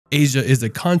Asia is a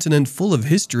continent full of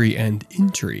history and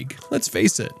intrigue. Let's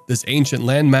face it, this ancient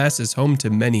landmass is home to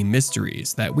many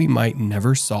mysteries that we might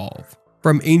never solve.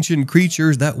 From ancient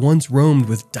creatures that once roamed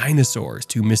with dinosaurs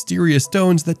to mysterious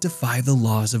stones that defy the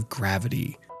laws of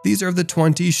gravity. These are the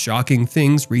 20 shocking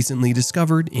things recently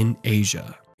discovered in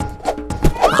Asia.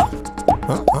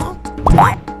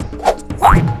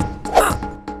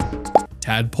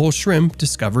 Tadpole shrimp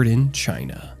discovered in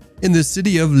China. In the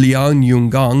city of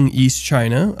Liangyungang, East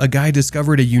China, a guy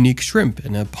discovered a unique shrimp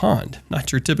in a pond.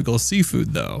 Not your typical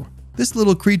seafood though. This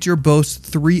little creature boasts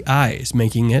 3 eyes,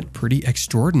 making it pretty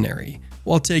extraordinary.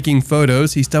 While taking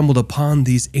photos, he stumbled upon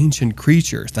these ancient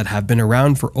creatures that have been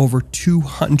around for over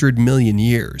 200 million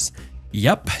years.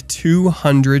 Yep,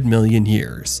 200 million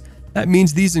years. That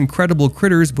means these incredible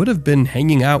critters would have been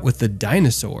hanging out with the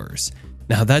dinosaurs.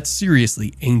 Now that's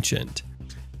seriously ancient.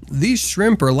 These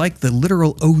shrimp are like the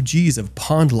literal OGs of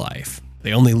pond life.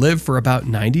 They only live for about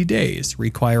 90 days,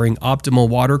 requiring optimal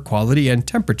water quality and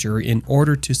temperature in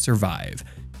order to survive.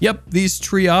 Yep, these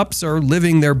triops are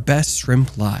living their best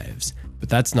shrimp lives. But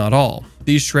that's not all.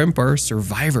 These shrimp are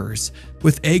survivors,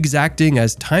 with eggs acting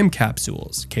as time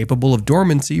capsules, capable of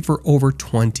dormancy for over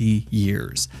 20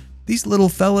 years. These little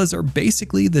fellas are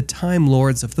basically the time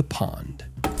lords of the pond.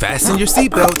 Fasten your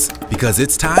seatbelts, because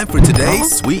it's time for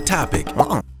today's sweet topic.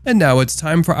 And now it's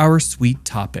time for our sweet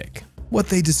topic. What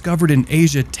they discovered in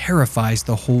Asia terrifies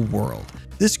the whole world.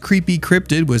 This creepy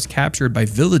cryptid was captured by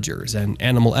villagers, and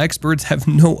animal experts have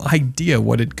no idea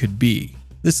what it could be.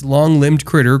 This long-limbed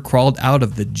critter crawled out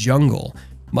of the jungle,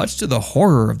 much to the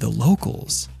horror of the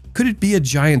locals. Could it be a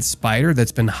giant spider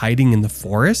that's been hiding in the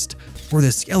forest? Or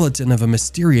the skeleton of a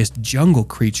mysterious jungle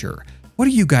creature? What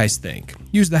do you guys think?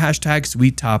 Use the hashtag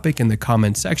 #SweetTopic in the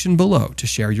comment section below to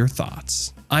share your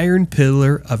thoughts. Iron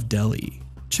Pillar of Delhi.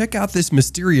 Check out this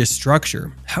mysterious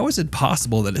structure. How is it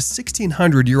possible that a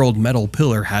 1600-year-old metal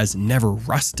pillar has never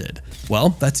rusted? Well,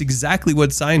 that's exactly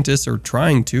what scientists are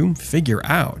trying to figure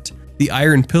out. The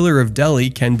Iron Pillar of Delhi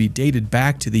can be dated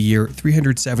back to the year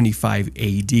 375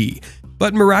 AD,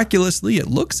 but miraculously it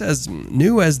looks as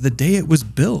new as the day it was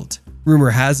built. Rumor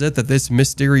has it that this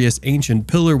mysterious ancient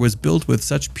pillar was built with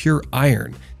such pure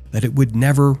iron that it would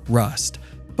never rust.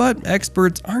 But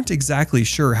experts aren't exactly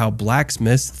sure how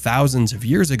blacksmiths thousands of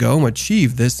years ago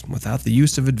achieved this without the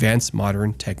use of advanced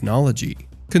modern technology.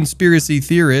 Conspiracy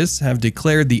theorists have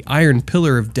declared the Iron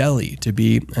Pillar of Delhi to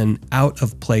be an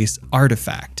out-of-place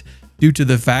artifact, due to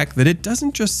the fact that it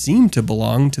doesn't just seem to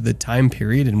belong to the time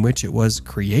period in which it was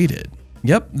created.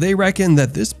 Yep, they reckon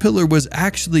that this pillar was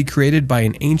actually created by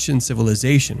an ancient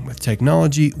civilization with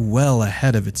technology well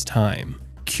ahead of its time.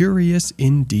 Curious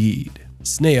indeed.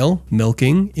 Snail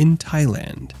milking in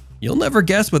Thailand. You'll never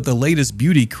guess what the latest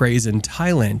beauty craze in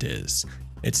Thailand is.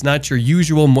 It's not your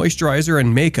usual moisturizer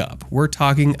and makeup. We're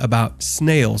talking about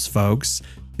snails, folks.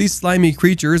 These slimy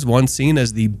creatures, once seen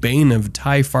as the bane of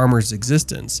Thai farmers'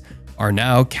 existence, are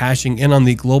now cashing in on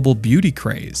the global beauty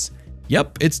craze.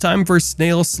 Yep, it's time for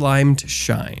snail slime to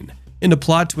shine. In a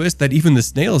plot twist that even the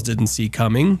snails didn't see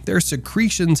coming, their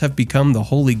secretions have become the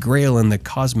holy grail in the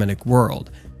cosmetic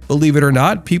world. Believe it or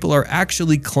not, people are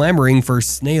actually clamoring for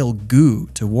snail goo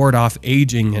to ward off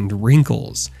aging and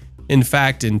wrinkles. In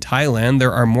fact, in Thailand,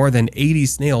 there are more than 80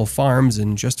 snail farms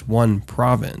in just one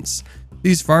province.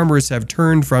 These farmers have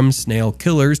turned from snail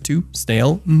killers to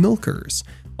snail milkers,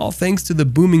 all thanks to the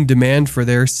booming demand for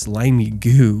their slimy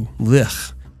goo.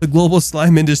 Ugh. The global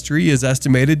slime industry is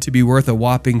estimated to be worth a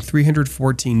whopping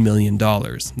 $314 million.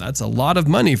 That's a lot of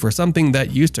money for something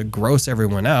that used to gross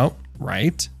everyone out,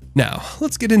 right? Now,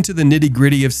 let's get into the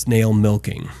nitty-gritty of snail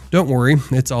milking. Don't worry,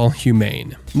 it's all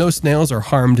humane. No snails are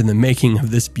harmed in the making of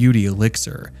this beauty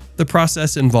elixir. The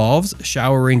process involves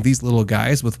showering these little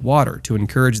guys with water to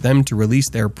encourage them to release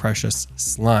their precious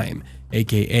slime,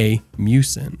 aka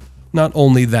mucin. Not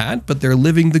only that, but they're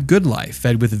living the good life,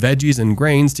 fed with veggies and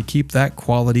grains to keep that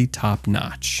quality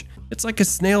top-notch. It's like a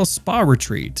snail spa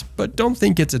retreat, but don't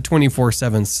think it's a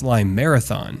 24/7 slime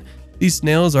marathon. These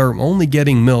snails are only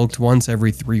getting milked once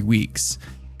every 3 weeks.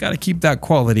 Gotta keep that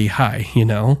quality high, you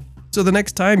know? So the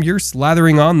next time you're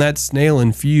slathering on that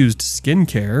snail-infused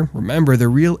skincare, remember the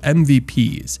real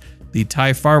MVPs, the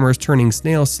Thai farmers turning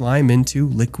snail slime into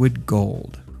liquid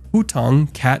gold.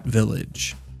 Hutong Cat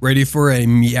Village. Ready for a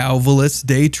meowvelous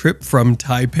day trip from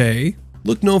Taipei?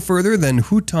 Look no further than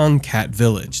Hutong Cat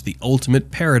Village, the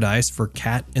ultimate paradise for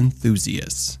cat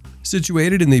enthusiasts.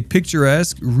 Situated in the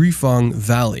picturesque Rifang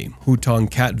Valley,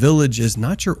 Hutong Cat Village is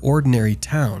not your ordinary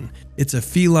town. It's a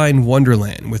feline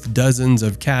wonderland with dozens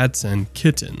of cats and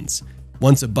kittens.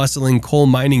 Once a bustling coal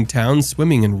mining town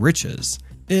swimming in riches.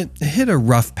 It hit a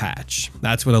rough patch.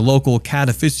 That's when a local cat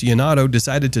aficionado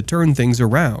decided to turn things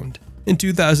around. In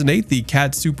 2008, the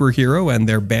cat superhero and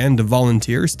their band of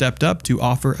volunteers stepped up to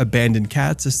offer abandoned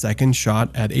cats a second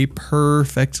shot at a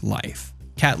perfect life.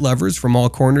 Cat lovers from all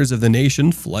corners of the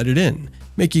nation flooded in,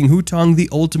 making Hutong the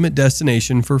ultimate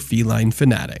destination for feline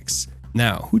fanatics.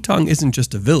 Now, Hutong isn't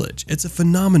just a village, it's a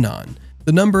phenomenon.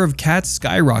 The number of cats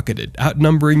skyrocketed,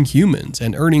 outnumbering humans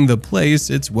and earning the place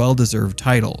its well-deserved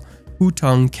title,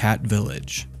 Hutong Cat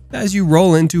Village. As you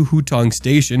roll into Hutong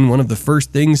Station, one of the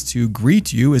first things to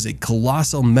greet you is a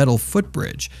colossal metal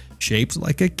footbridge shaped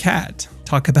like a cat.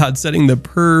 Talk about setting the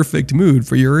perfect mood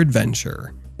for your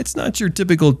adventure. It's not your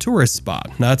typical tourist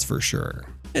spot, that's for sure.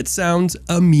 It sounds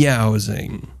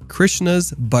amusing.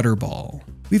 Krishna's Butterball.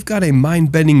 We've got a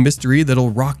mind-bending mystery that'll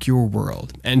rock your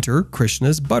world. Enter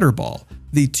Krishna's Butterball,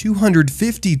 the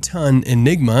 250-ton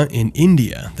enigma in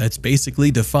India that's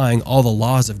basically defying all the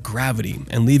laws of gravity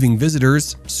and leaving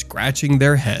visitors scratching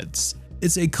their heads.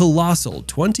 It's a colossal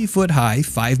 20-foot-high,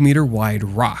 5-meter-wide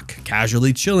rock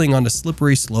casually chilling on a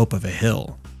slippery slope of a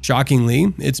hill.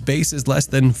 Shockingly, its base is less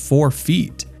than 4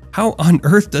 feet. How on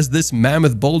earth does this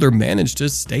mammoth boulder manage to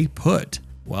stay put?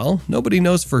 Well, nobody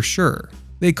knows for sure.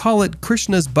 They call it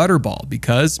Krishna's Butterball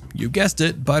because, you guessed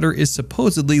it, butter is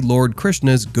supposedly Lord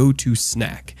Krishna's go-to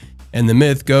snack, and the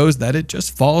myth goes that it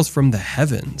just falls from the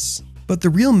heavens. But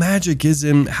the real magic is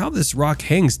in how this rock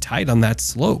hangs tight on that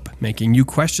slope, making you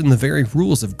question the very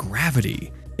rules of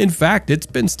gravity. In fact, it's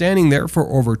been standing there for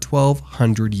over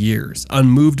 1,200 years,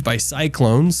 unmoved by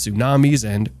cyclones, tsunamis,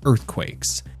 and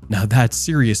earthquakes. Now that's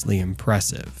seriously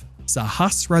impressive.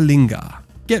 Sahasralinga.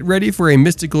 Get ready for a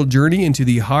mystical journey into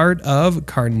the heart of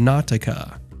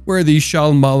Karnataka, where the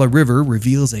Shalmala River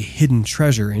reveals a hidden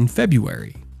treasure in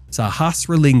February.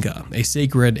 Sahasralinga, a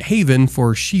sacred haven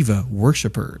for Shiva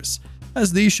worshippers.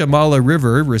 As the Shalmala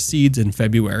River recedes in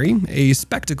February, a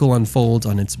spectacle unfolds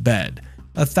on its bed.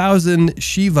 1,000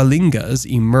 Shivalingas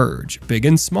emerge, big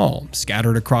and small,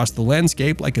 scattered across the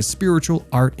landscape like a spiritual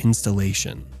art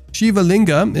installation.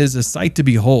 Shivalinga is a sight to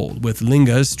behold, with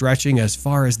lingas stretching as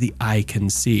far as the eye can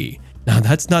see. Now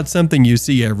that's not something you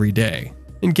see every day.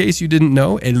 In case you didn't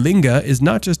know, a linga is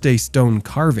not just a stone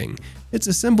carving, it's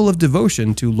a symbol of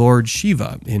devotion to Lord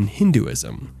Shiva in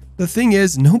Hinduism. The thing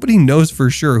is, nobody knows for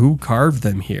sure who carved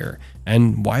them here,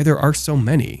 and why there are so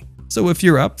many. So if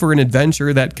you're up for an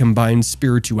adventure that combines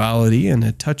spirituality and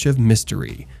a touch of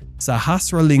mystery,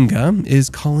 Sahasralinga is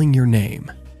calling your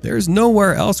name. There's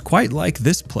nowhere else quite like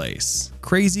this place,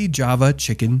 Crazy Java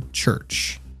Chicken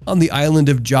Church. On the island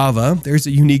of Java, there's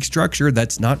a unique structure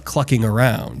that's not clucking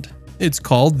around. It's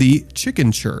called the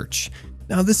Chicken Church.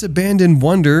 Now this abandoned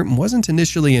wonder wasn't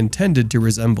initially intended to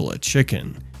resemble a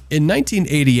chicken. In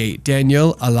 1988,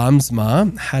 Daniel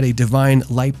Alamsma had a divine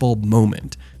light bulb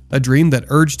moment, a dream that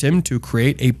urged him to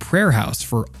create a prayer house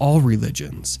for all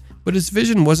religions. But his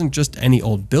vision wasn't just any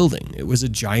old building, it was a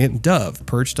giant dove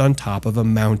perched on top of a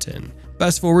mountain.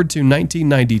 Fast forward to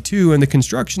 1992 and the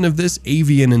construction of this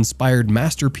avian-inspired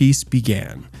masterpiece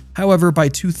began. However, by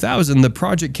 2000, the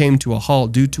project came to a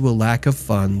halt due to a lack of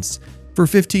funds. For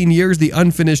 15 years, the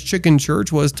unfinished chicken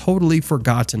church was totally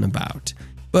forgotten about.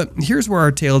 But here's where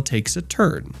our tale takes a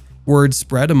turn. Word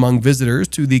spread among visitors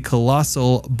to the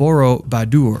colossal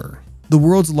Borobudur, the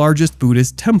world's largest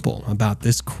Buddhist temple, about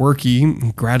this quirky,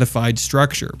 gratified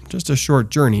structure just a short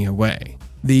journey away.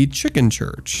 The Chicken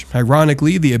Church.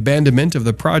 Ironically, the abandonment of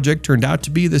the project turned out to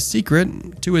be the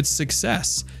secret to its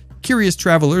success. Curious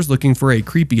travelers looking for a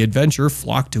creepy adventure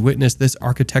flocked to witness this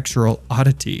architectural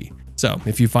oddity. So,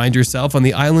 if you find yourself on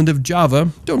the island of Java,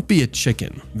 don't be a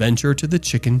chicken. Venture to the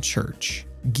Chicken Church.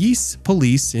 Geese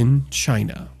police in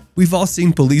China. We've all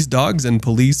seen police dogs and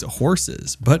police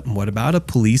horses, but what about a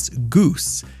police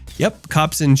goose? Yep,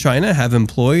 cops in China have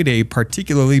employed a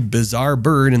particularly bizarre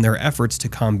bird in their efforts to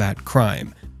combat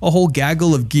crime. A whole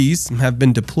gaggle of geese have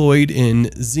been deployed in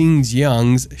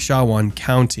Xinjiang's Shawan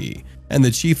County, and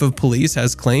the chief of police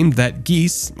has claimed that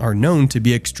geese are known to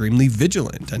be extremely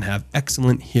vigilant and have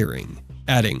excellent hearing,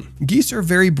 adding, "Geese are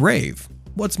very brave."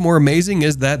 What's more amazing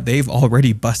is that they've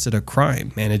already busted a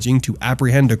crime, managing to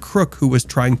apprehend a crook who was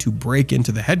trying to break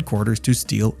into the headquarters to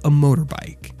steal a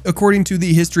motorbike. According to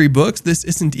the history books, this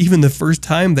isn't even the first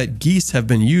time that geese have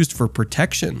been used for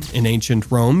protection. In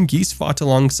ancient Rome, geese fought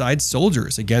alongside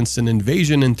soldiers against an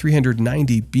invasion in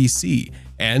 390 BC,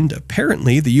 and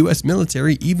apparently the US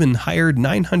military even hired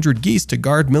 900 geese to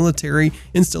guard military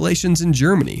installations in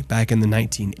Germany back in the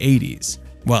 1980s.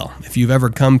 Well, if you've ever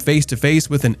come face to face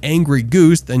with an angry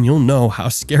goose, then you'll know how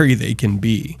scary they can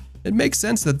be. It makes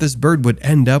sense that this bird would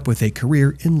end up with a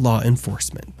career in law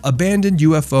enforcement. Abandoned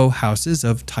UFO houses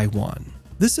of Taiwan.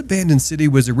 This abandoned city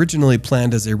was originally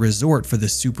planned as a resort for the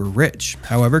super rich.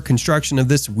 However, construction of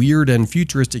this weird and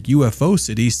futuristic UFO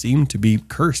city seemed to be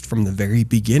cursed from the very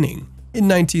beginning. In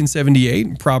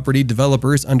 1978, property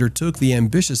developers undertook the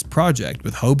ambitious project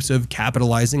with hopes of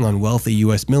capitalizing on wealthy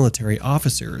US military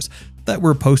officers that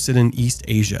were posted in East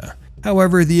Asia.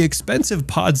 However, the expensive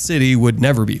pod city would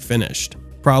never be finished.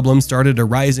 Problems started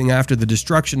arising after the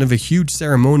destruction of a huge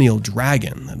ceremonial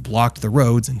dragon that blocked the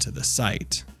roads into the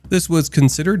site. This was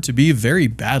considered to be very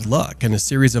bad luck, and a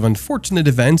series of unfortunate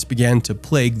events began to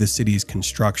plague the city's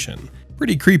construction.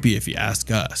 Pretty creepy if you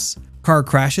ask us. Car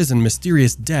crashes and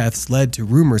mysterious deaths led to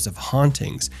rumors of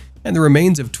hauntings, and the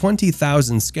remains of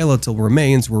 20,000 skeletal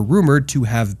remains were rumored to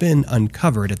have been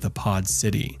uncovered at the pod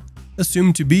city,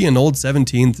 assumed to be an old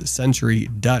 17th century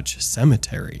Dutch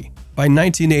cemetery. By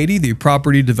 1980, the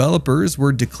property developers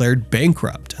were declared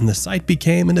bankrupt, and the site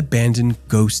became an abandoned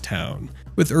ghost town,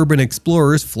 with urban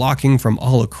explorers flocking from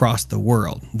all across the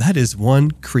world. That is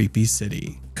one creepy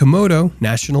city. Komodo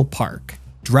National Park.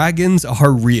 Dragons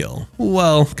are real.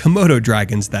 Well, Komodo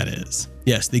dragons, that is.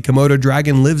 Yes, the Komodo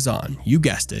dragon lives on, you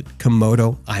guessed it,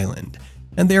 Komodo Island.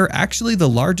 And they are actually the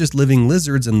largest living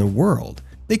lizards in the world.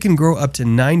 They can grow up to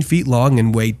 9 feet long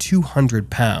and weigh 200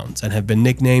 pounds and have been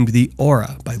nicknamed the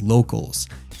Ora by locals,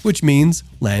 which means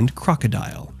land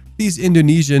crocodile. These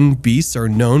Indonesian beasts are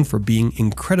known for being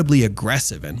incredibly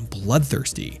aggressive and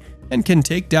bloodthirsty, and can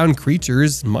take down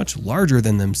creatures much larger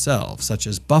than themselves, such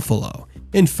as buffalo.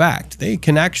 In fact, they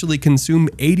can actually consume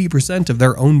 80% of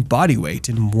their own body weight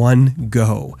in one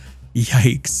go.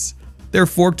 Yikes. Their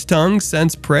forked tongues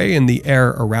sense prey in the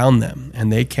air around them,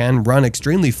 and they can run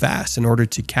extremely fast in order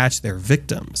to catch their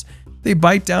victims. They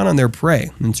bite down on their prey,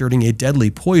 inserting a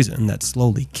deadly poison that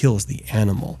slowly kills the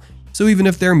animal. So even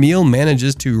if their meal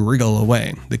manages to wriggle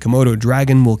away, the Komodo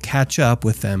dragon will catch up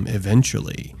with them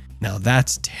eventually. Now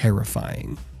that's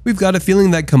terrifying. We've got a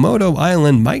feeling that Komodo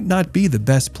Island might not be the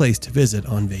best place to visit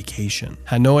on vacation.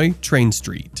 Hanoi Train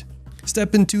Street.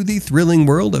 Step into the thrilling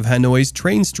world of Hanoi's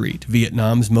Train Street,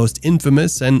 Vietnam's most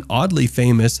infamous and oddly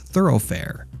famous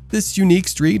thoroughfare. This unique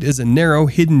street is a narrow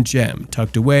hidden gem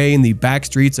tucked away in the back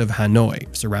streets of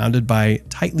Hanoi, surrounded by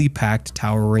tightly packed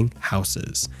towering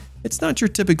houses. It's not your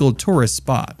typical tourist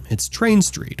spot, it's Train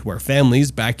Street, where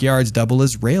families' backyards double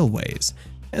as railways,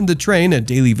 and the train a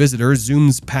daily visitor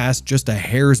zooms past just a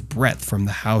hair's breadth from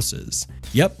the houses.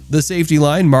 Yep, the safety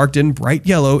line marked in bright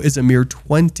yellow is a mere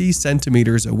 20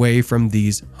 centimeters away from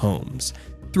these homes.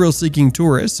 Thrill-seeking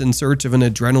tourists in search of an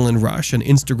adrenaline rush and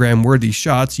Instagram-worthy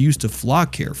shots used to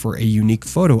flock here for a unique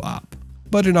photo op.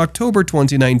 But in October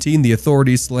 2019, the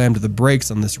authorities slammed the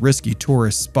brakes on this risky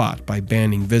tourist spot by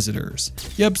banning visitors.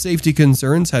 Yep, safety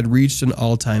concerns had reached an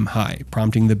all-time high,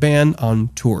 prompting the ban on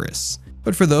tourists.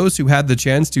 But for those who had the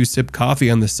chance to sip coffee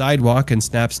on the sidewalk and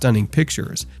snap stunning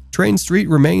pictures, Train Street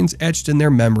remains etched in their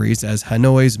memories as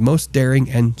Hanoi's most daring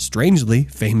and strangely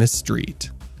famous street.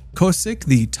 Kosik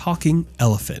the Talking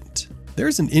Elephant.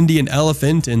 There's an Indian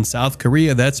elephant in South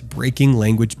Korea that's breaking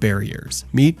language barriers.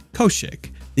 Meet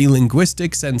Kosik, the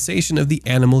linguistic sensation of the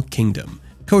animal kingdom.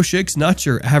 Kosik's not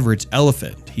your average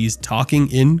elephant, he's talking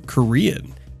in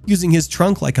Korean. Using his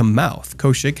trunk like a mouth,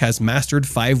 Kosik has mastered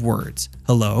 5 words: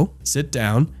 hello, sit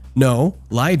down, no,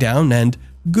 lie down, and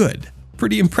good.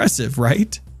 Pretty impressive,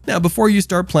 right? Now, before you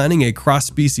start planning a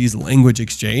cross-species language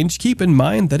exchange, keep in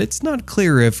mind that it's not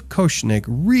clear if Kosik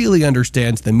really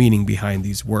understands the meaning behind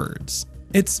these words.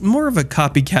 It's more of a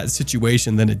copycat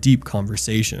situation than a deep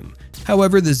conversation.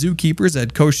 However, the zookeepers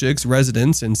at Kosik's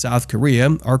residence in South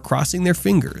Korea are crossing their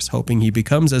fingers, hoping he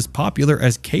becomes as popular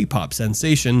as K-pop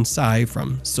sensation Psy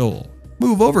from Seoul.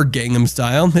 Move over, Gangnam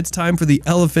Style, it's time for the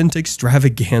elephant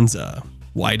extravaganza.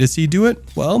 Why does he do it?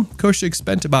 Well, Kosik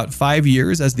spent about 5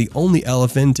 years as the only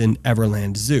elephant in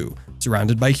Everland Zoo,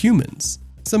 surrounded by humans.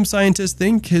 Some scientists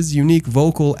think his unique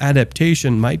vocal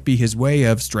adaptation might be his way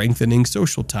of strengthening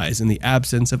social ties in the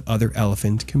absence of other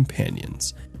elephant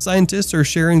companions. Scientists are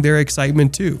sharing their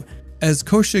excitement too, as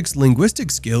Kosik's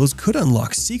linguistic skills could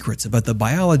unlock secrets about the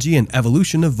biology and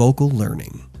evolution of vocal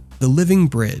learning. The Living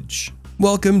Bridge.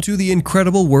 Welcome to the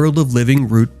incredible world of living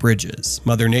root bridges,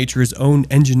 Mother Nature's own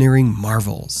engineering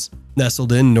marvels.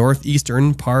 Nestled in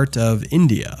northeastern part of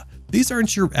India, these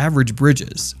aren't your average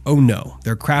bridges. Oh no,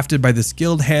 they're crafted by the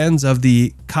skilled hands of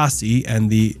the Khasi and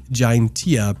the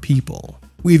Jaintia people,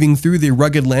 weaving through the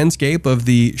rugged landscape of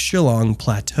the Shillong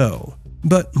Plateau.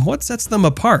 But what sets them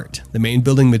apart? The main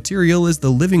building material is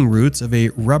the living roots of a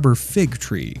rubber fig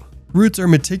tree. Roots are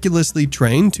meticulously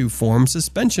trained to form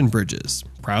suspension bridges,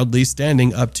 proudly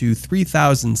standing up to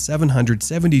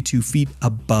 3,772 feet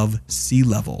above sea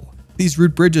level. These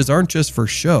root bridges aren't just for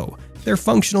show, They're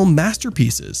functional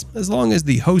masterpieces as long as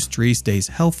the host tree stays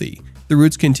healthy. The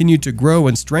roots continue to grow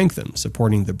and strengthen,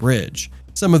 supporting the bridge.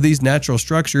 Some of these natural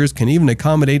structures can even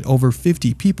accommodate over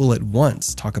 50 people at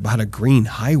once. Talk about a green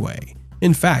highway.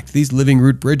 In fact, these living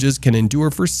root bridges can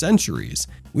endure for centuries.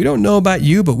 We don't know about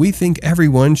you, but we think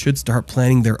everyone should start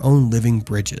planning their own living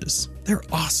bridges. They're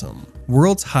awesome.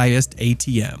 World's highest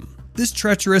ATM. This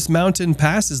treacherous mountain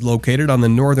pass is located on the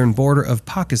northern border of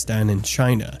Pakistan and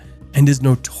China, and is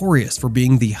notorious for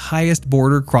being the highest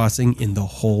border crossing in the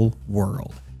whole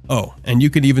world. Oh, and you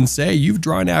could even say you've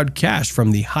drawn out cash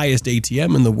from the highest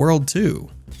ATM in the world too.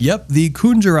 Yep, the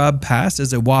Khunjarab Pass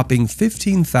is a whopping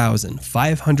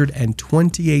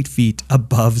 15,528 feet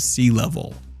above sea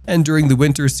level. And during the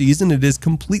winter season, it is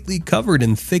completely covered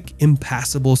in thick,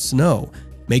 impassable snow,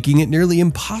 making it nearly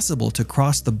impossible to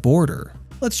cross the border.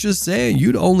 Let's just say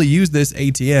you'd only use this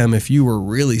ATM if you were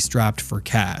really strapped for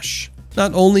cash.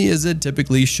 Not only is it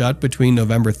typically shut between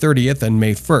November 30th and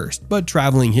May 1st, but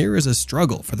traveling here is a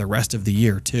struggle for the rest of the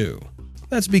year too.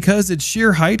 That's because its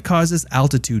sheer height causes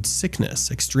altitude sickness,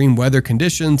 extreme weather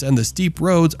conditions, and the steep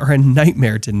roads are a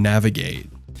nightmare to navigate.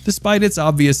 Despite its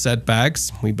obvious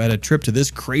setbacks, we bet a trip to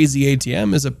this crazy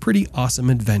ATM is a pretty awesome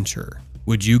adventure.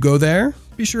 Would you go there?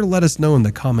 Be sure to let us know in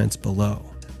the comments below.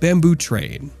 Bamboo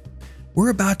Train. We're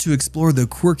about to explore the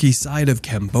quirky side of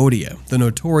Cambodia, the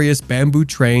notorious bamboo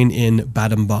train in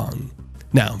Battambang.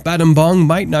 Now, Battambang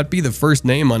might not be the first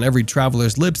name on every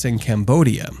traveler's lips in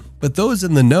Cambodia, but those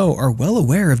in the know are well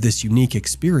aware of this unique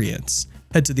experience.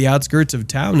 Head to the outskirts of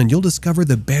town and you'll discover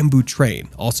the bamboo train,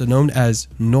 also known as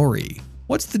nori.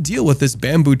 What's the deal with this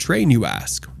bamboo train, you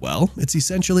ask? Well, it's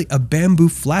essentially a bamboo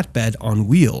flatbed on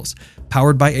wheels,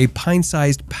 powered by a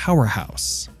pine-sized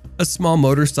powerhouse. A small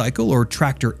motorcycle or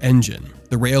tractor engine.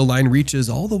 The rail line reaches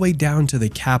all the way down to the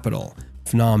capital,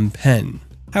 Phnom Penh.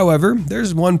 However,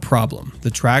 there's one problem. The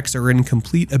tracks are in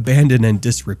complete abandon and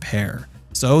disrepair.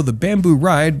 So the bamboo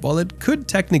ride, while it could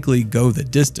technically go the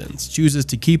distance, chooses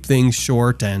to keep things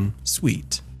short and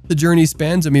sweet. The journey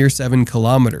spans a mere 7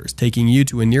 kilometers, taking you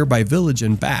to a nearby village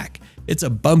and back. It's a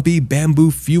bumpy,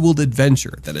 bamboo-fueled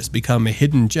adventure that has become a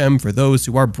hidden gem for those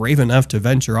who are brave enough to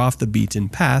venture off the beaten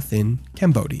path in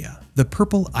Cambodia. The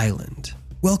Purple Island.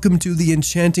 Welcome to the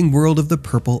enchanting world of the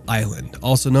Purple Island,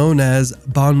 also known as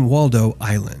Bon Waldo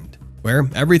Island, where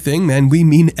everything, and we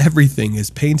mean everything, is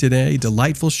painted a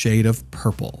delightful shade of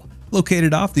purple.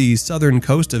 Located off the southern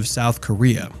coast of South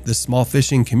Korea, this small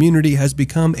fishing community has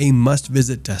become a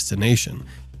must-visit destination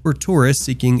for tourists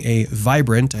seeking a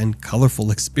vibrant and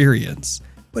colorful experience.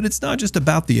 But it's not just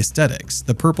about the aesthetics.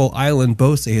 The Purple Island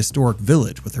boasts a historic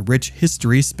village with a rich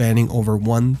history spanning over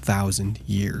 1,000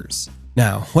 years.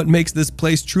 Now, what makes this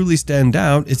place truly stand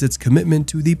out is its commitment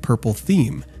to the purple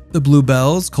theme. The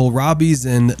bluebells, kohlrabis,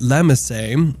 and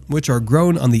lamaseae, which are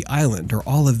grown on the island, are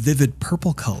all a vivid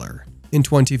purple color. In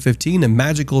 2015, a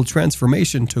magical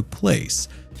transformation took place,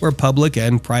 where public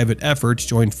and private efforts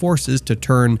joined forces to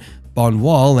turn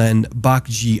Bonwal and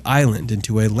Bakji Island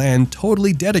into a land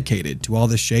totally dedicated to all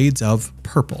the shades of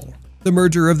purple. The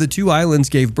merger of the two islands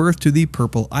gave birth to the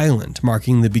Purple Island,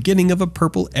 marking the beginning of a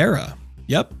purple era.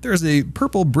 Yep, there's a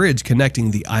purple bridge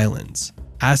connecting the islands.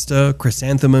 Asta,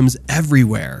 chrysanthemums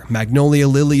everywhere, magnolia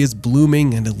lily is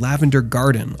blooming, and a lavender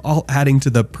garden, all adding to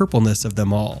the purpleness of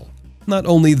them all. Not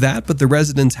only that, but the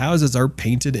residents' houses are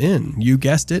painted in, you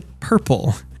guessed it,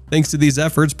 purple. Thanks to these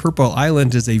efforts, Purple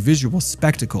Island is a visual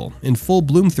spectacle in full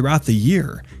bloom throughout the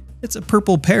year. It's a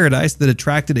purple paradise that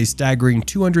attracted a staggering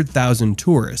 200,000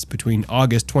 tourists between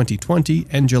August 2020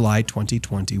 and July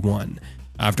 2021.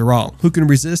 After all, who can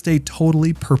resist a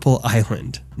totally purple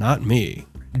island? Not me.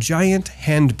 Giant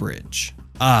Hand Bridge.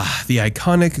 Ah, the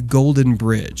iconic Golden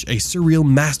Bridge, a surreal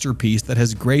masterpiece that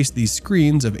has graced the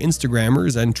screens of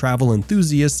Instagrammers and travel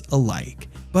enthusiasts alike.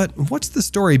 But what's the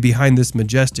story behind this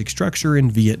majestic structure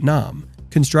in Vietnam?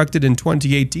 Constructed in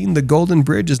 2018, the Golden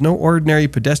Bridge is no ordinary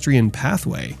pedestrian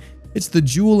pathway. It's the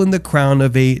jewel in the crown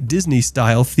of a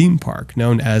Disney-style theme park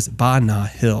known as Ba Na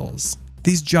Hills.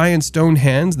 These giant stone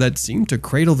hands that seem to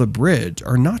cradle the bridge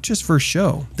are not just for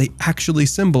show, they actually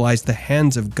symbolize the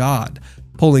hands of God,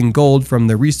 pulling gold from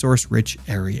the resource-rich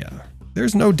area.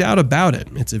 There's no doubt about it,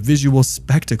 it's a visual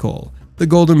spectacle. The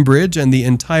Golden Bridge and the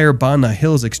entire Ba Na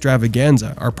Hills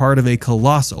extravaganza are part of a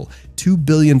colossal $2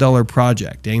 billion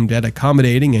project aimed at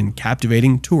accommodating and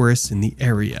captivating tourists in the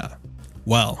area.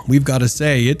 Well, we've got to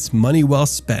say, it's money well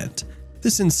spent.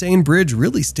 This insane bridge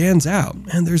really stands out,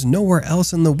 and there's nowhere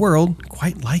else in the world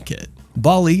quite like it.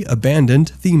 Bali Abandoned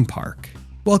Theme Park.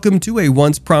 Welcome to a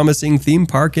once promising theme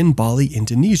park in Bali,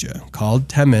 Indonesia, called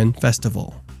Taman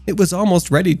Festival. It was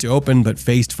almost ready to open but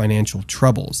faced financial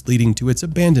troubles, leading to its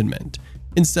abandonment.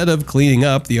 Instead of cleaning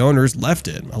up, the owners left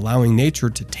it, allowing nature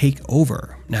to take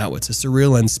over. Now it's a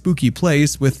surreal and spooky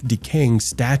place with decaying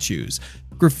statues,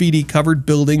 graffiti-covered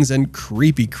buildings, and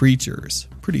creepy creatures.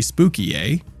 Pretty spooky,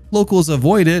 eh? Locals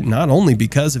avoid it not only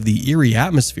because of the eerie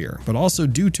atmosphere, but also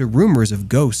due to rumors of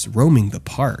ghosts roaming the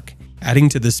park. Adding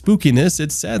to the spookiness,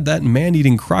 it's said that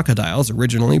man-eating crocodiles,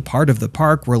 originally part of the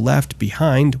park, were left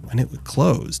behind when it was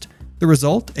closed. The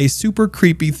result? A super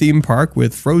creepy theme park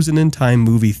with frozen-in-time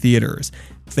movie theaters,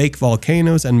 fake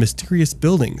volcanoes, and mysterious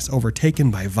buildings overtaken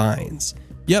by vines.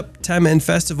 Yep, Taman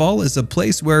Festival is a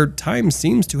place where time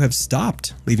seems to have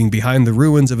stopped, leaving behind the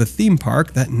ruins of a theme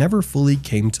park that never fully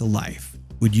came to life.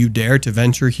 Would you dare to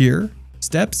venture here?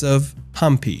 Steps of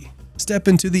Hampi. Step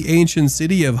into the ancient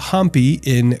city of Hampi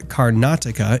in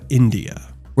Karnataka, India,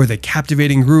 where the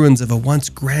captivating ruins of a once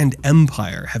grand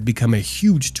empire have become a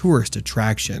huge tourist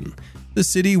attraction. The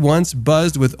city once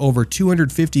buzzed with over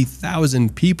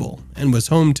 250,000 people and was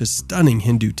home to stunning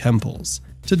Hindu temples.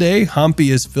 Today,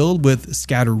 Hampi is filled with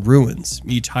scattered ruins,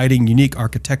 each hiding unique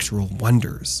architectural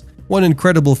wonders. One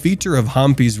incredible feature of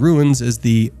Hampi's ruins is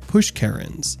the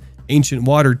pushkarins, ancient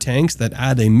water tanks that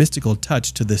add a mystical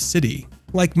touch to the city.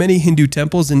 Like many Hindu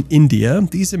temples in India,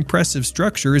 these impressive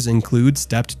structures include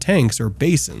stepped tanks or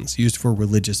basins used for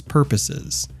religious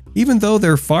purposes. Even though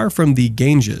they're far from the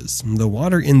Ganges, the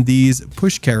water in these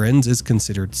pushkarins is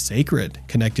considered sacred,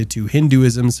 connected to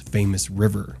Hinduism's famous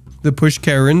river. The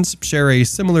pushkarins share a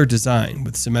similar design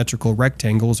with symmetrical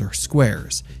rectangles or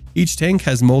squares. Each tank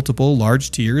has multiple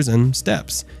large tiers and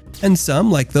steps, and some,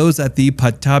 like those at the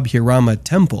Pattabhirama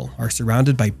temple, are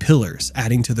surrounded by pillars,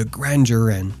 adding to the grandeur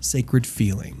and sacred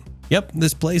feeling. Yep,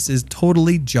 this place is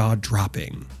totally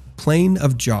jaw-dropping. Plain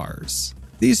of Jars.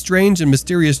 These strange and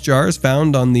mysterious jars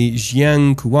found on the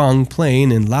Jiangkuang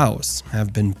Plain in Laos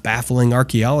have been baffling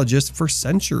archaeologists for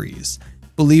centuries.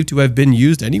 Believed to have been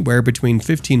used anywhere between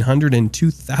 1500 and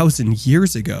 2000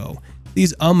 years ago,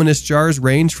 these ominous jars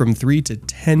range from 3 to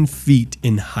 10 feet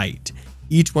in height,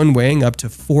 each one weighing up to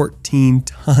 14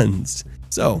 tons.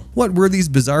 So, what were these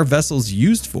bizarre vessels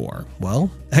used for? Well,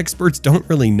 experts don't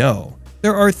really know.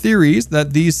 There are theories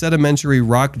that these sedimentary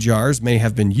rock jars may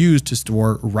have been used to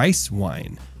store rice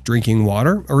wine, drinking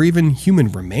water, or even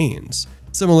human remains.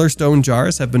 Similar stone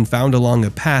jars have been found along a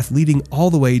path leading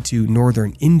all the way to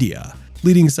northern India,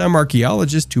 leading some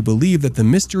archaeologists to believe that the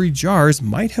mystery jars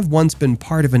might have once been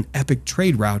part of an epic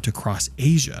trade route across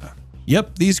Asia.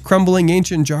 Yep, these crumbling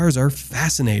ancient jars are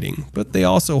fascinating, but they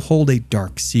also hold a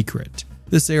dark secret.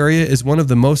 This area is one of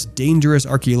the most dangerous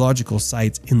archaeological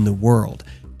sites in the world,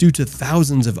 due to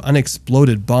thousands of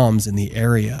unexploded bombs in the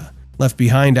area, left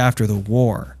behind after the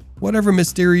war. Whatever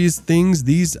mysterious things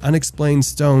these unexplained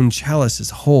stone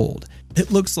chalices hold, it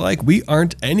looks like we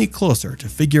aren't any closer to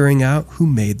figuring out who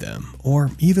made them, or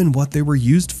even what they were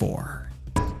used for.